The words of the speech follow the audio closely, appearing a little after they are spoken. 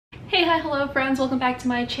Hey, hi, hello friends, welcome back to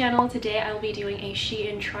my channel. Today I will be doing a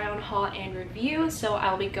Shein Tryon haul and review. So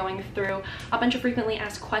I'll be going through a bunch of frequently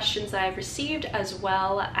asked questions that I've received, as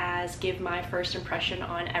well as give my first impression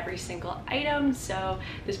on every single item. So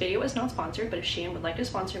this video is not sponsored, but if Shein would like to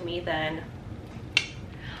sponsor me, then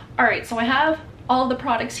alright. So I have all of the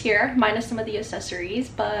products here minus some of the accessories,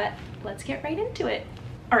 but let's get right into it.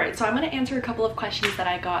 Alright, so I'm going to answer a couple of questions that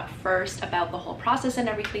I got first about the whole process and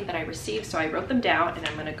everything that I received. So I wrote them down and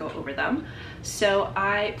I'm going to go over them. So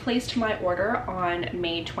I placed my order on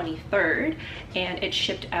May 23rd and it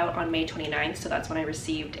shipped out on May 29th. So that's when I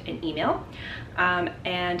received an email.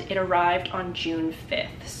 And it arrived on June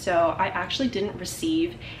 5th. So I actually didn't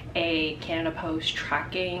receive a Canada Post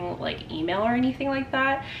tracking email or anything like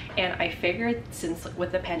that, and I figured since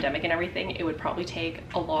with the pandemic and everything it would probably take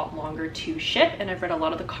a lot longer to ship, and I've read a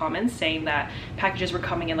lot of the comments saying that packages were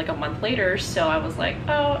coming in a month later, so I was like,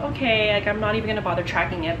 oh okay, I'm not even gonna bother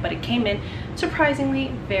tracking it. But it came in surprisingly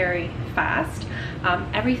very fast.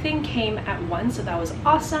 Everything came at once, so that was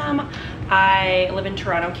awesome. I live in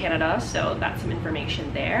Toronto, Canada, so that's some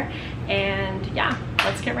information there. And yeah,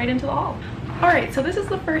 let's get right into the haul. Alright, so this is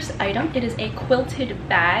the first item. It is a quilted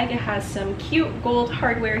bag. It has some cute gold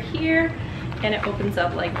hardware here, and it opens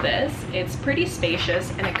up like this. It's pretty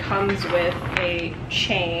spacious, and it comes with a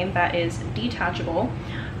chain that is detachable.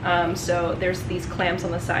 So there's these clamps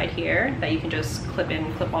on the side here that you can just clip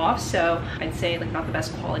in, clip off. So I'd say not the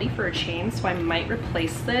best quality for a chain, so I might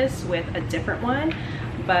replace this with a different one.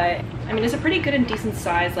 But I mean, it's a pretty good and decent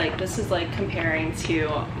size. This is comparing to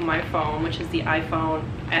my phone, which is the iPhone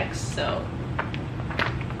X, so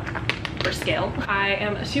for scale. I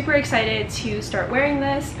am super excited to start wearing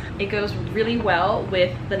this. It goes really well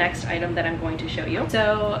with the next item that I'm going to show you.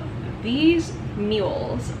 So these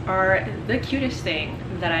mules are the cutest thing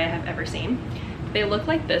that I have ever seen. They look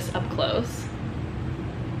like this up close.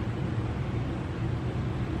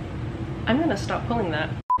 I'm gonna stop pulling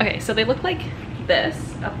that. Okay, so they look like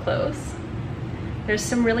this up close. There's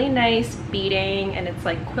some really nice beading, and it's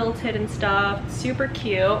quilted and stuff. Super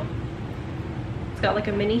cute. It's got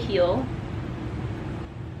a mini heel.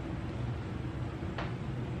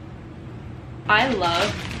 I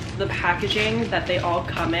love the packaging that they all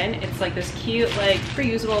come in. It's this cute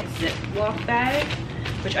reusable Ziploc bag,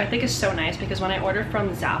 which I think is so nice, because when I order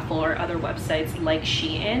from Zaful or other websites like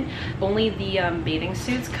Shein, only the bathing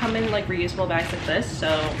suits come in reusable bags like this, so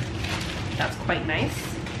that's quite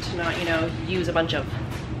nice to not, use a bunch of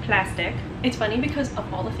plastic. It's funny because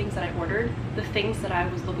of all the things that I ordered, the things that I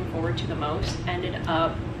was looking forward to the most ended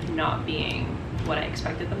up not being what I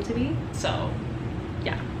expected them to be. So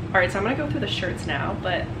yeah. All right, so I'm gonna go through the shirts now,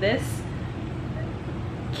 but this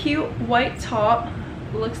cute white top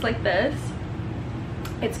looks like this.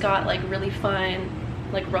 It's got really fun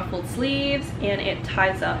ruffled sleeves, and it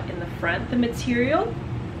ties up in the front. The material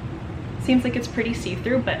seems like it's pretty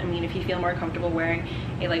see-through, but I mean, if you feel more comfortable wearing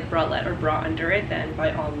a bralette or bra under it, then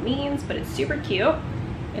by all means. But it's super cute,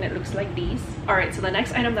 and it looks like these. All right, so the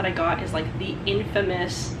next item that I got is the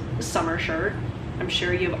infamous summer shirt. I'm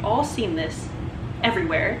sure you've all seen this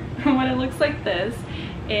everywhere. When it looks like this,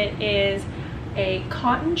 it is a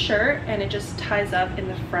cotton shirt, and it just ties up in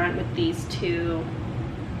the front with these two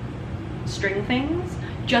string things.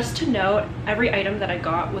 Just to note, every item that I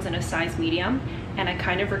got was in a size medium, and I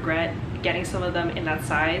kind of regret getting some of them in that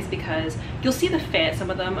size, because you'll see the fit.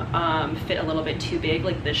 Some of them fit a little bit too big,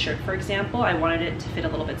 like this shirt for example. I wanted it to fit a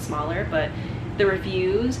little bit smaller, but the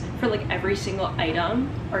reviews for every single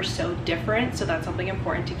item are so different, so that's something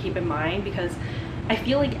important to keep in mind, because I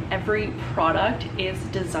feel every product is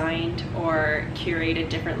designed or curated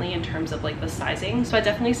differently in terms of the sizing. So I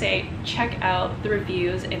definitely say check out the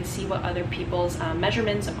reviews and see what other people's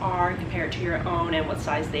measurements are compared to your own and what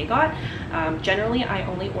size they got. Generally, I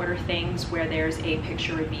only order things where there's a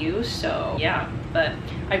picture review, so yeah. But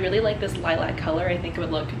I really like this lilac color. I think it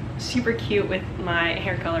would look super cute with my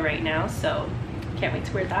hair color right now, so can't wait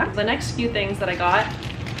to wear that. The next few things that I got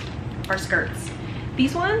are skirts.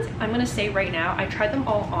 These ones, I'm gonna say right now, I tried them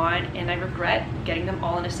all on, and I regret getting them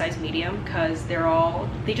all in a size medium, because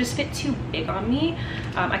they just fit too big on me.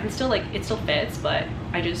 I can still it still fits, but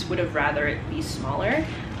I just would have rather it be smaller.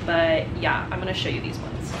 But yeah, I'm gonna show you these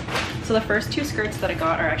ones. So the first two skirts that I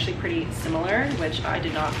got are actually pretty similar, which I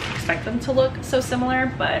did not expect them to look so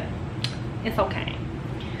similar, but it's okay.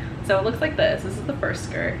 So it looks like this. This is the first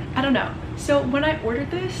skirt. I don't know. So when I ordered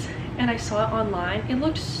this and I saw it online, it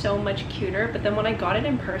looked so much cuter, but then when I got it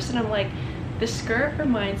in person, I'm like, this skirt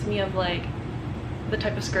reminds me of the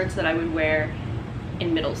type of skirts that I would wear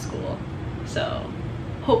in middle school. So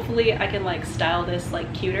hopefully I can style this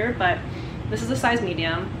cuter, but This is a size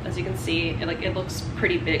medium. As you can see, it looks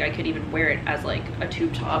pretty big. I could even wear it as like a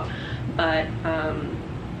tube top, but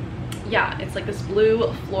yeah, it's like this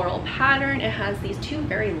blue floral pattern. It has these two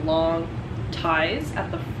very long ties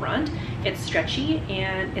at the front. It's stretchy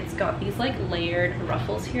and it's got these like layered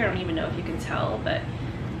ruffles here. I don't even know if you can tell, but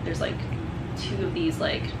there's like two of these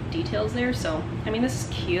like details there. So I mean, this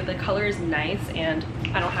is cute. The color is nice and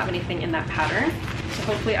I don't have anything in that pattern, so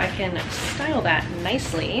hopefully I can style that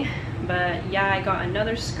nicely. But yeah, I got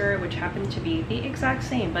another skirt which happened to be the exact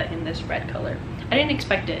same but in this red color. I didn't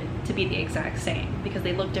expect it to be the exact same because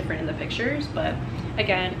they look different in the pictures, but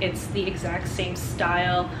again, it's the exact same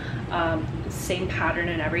style, same pattern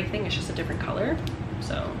and everything. It's just a different color.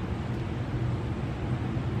 So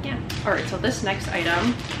yeah. All right, so this next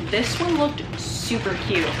item, this one looked super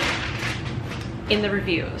cute in the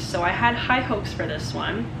reviews, so I had high hopes for this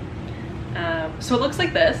one. So it looks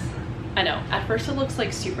like this. I know at first it looks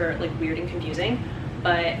like super like weird and confusing,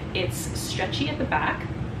 but it's stretchy at the back,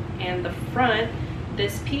 and the front,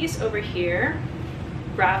 this piece over here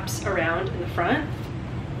wraps around in the front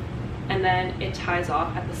and then it ties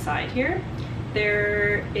off at the side here.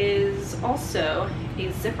 There is also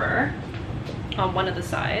a zipper on one of the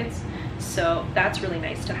sides, so that's really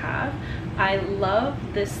nice to have. I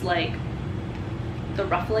love this, like the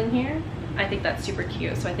ruffling here. I think that's super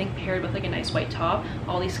cute, so I think paired with like a nice white top,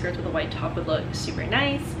 all these skirts with a white top would look super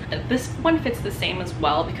nice. This one fits the same as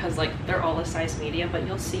well because like they're all a size medium, but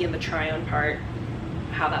you'll see in the try-on part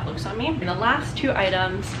how that looks on me. And the last two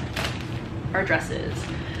items are dresses.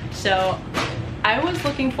 So I was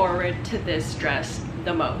looking forward to this dress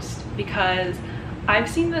the most because I've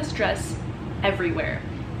seen this dress everywhere,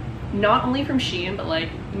 not only from Shein, but like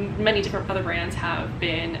many different other brands have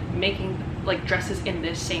been making like dresses in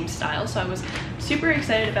this same style. So I was super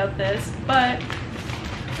excited about this, but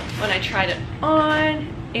when I tried it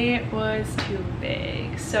on, it was too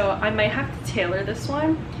big. So I might have to tailor this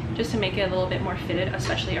one just to make it a little bit more fitted,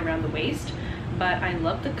 especially around the waist. But I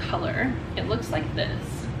love the color. It looks like this.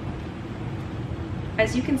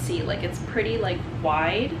 As you can see, like it's pretty like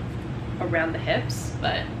wide around the hips,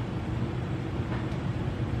 but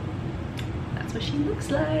that's what she looks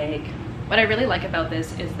like. What I really like about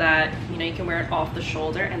this is that, you know, you can wear it off the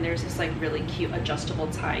shoulder and there's this like really cute adjustable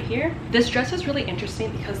tie here. This dress is really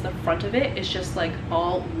interesting because the front of it is just like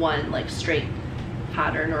all one like straight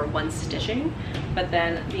pattern or one stitching, but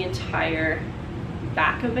then the entire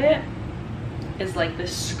back of it is like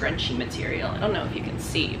this scrunchy material. I don't know if you can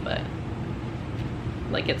see, but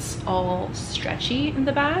like it's all stretchy in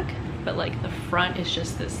the back, but like the front is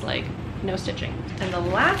just this like no stitching. And the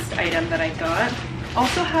last item that I got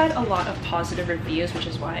also had a lot of positive reviews, which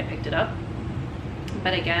is why I picked it up.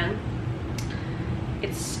 But again,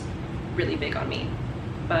 it's really big on me,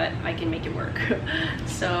 but I can make it work.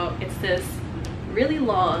 So it's this really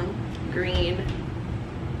long green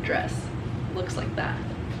dress. Looks like that.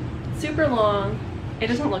 Super long. It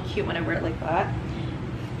doesn't look cute when I wear it like that.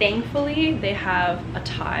 Thankfully, they have a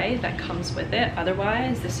tie that comes with it.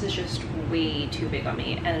 Otherwise, this is just way too big on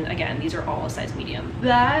me. And again, these are all a size medium.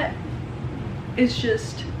 That is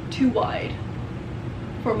just too wide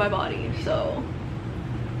for my body, so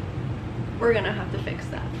we're gonna have to fix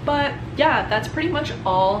that. But yeah, that's pretty much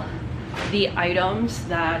all the items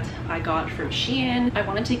that I got from Shein. I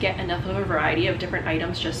wanted to get enough of a variety of different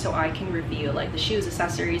items just so I can review like the shoes,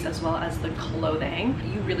 accessories, as well as the clothing.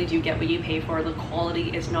 You really do get what you pay for. The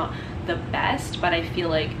quality is not the best, but I feel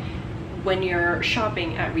like when you're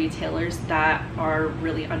shopping at retailers that are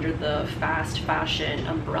really under the fast fashion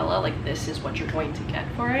umbrella, like this is what you're going to get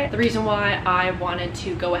for it. The reason why I wanted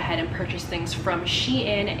to go ahead and purchase things from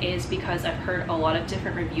Shein is because I've heard a lot of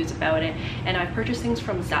different reviews about it, and I've purchased things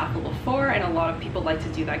from Zaful before, and a lot of people like to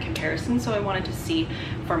do that comparison, so I wanted to see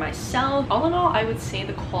for myself. All in all, I would say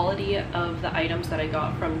the quality of the items that I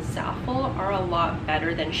got from Zaful are a lot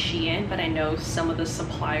better than Shein, but I know some of the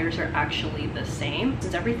suppliers are actually the same.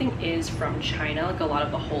 Since everything is from China, like a lot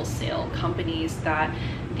of the wholesale companies that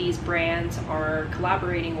these brands are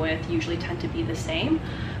collaborating with usually tend to be the same.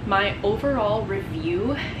 My overall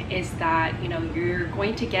review is that, you know, you're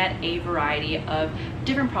going to get a variety of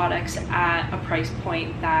different products at a price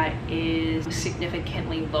point that is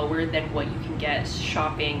significantly lower than what you can get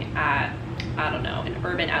shopping at, I don't know, an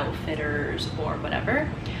Urban Outfitters or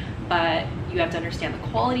whatever. But you have to understand the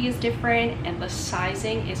quality is different and the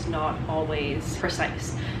sizing is not always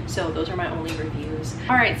precise. So those are my only reviews.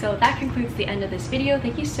 All right, so that concludes the end of this video.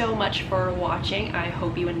 Thank you so much for watching. I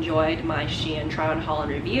hope you enjoyed my Shein try on haul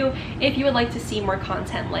and review. If you would like to see more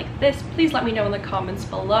content like this, please let me know in the comments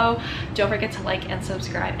below. Don't forget to like and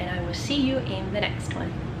subscribe, and I will see you in the next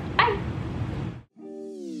one.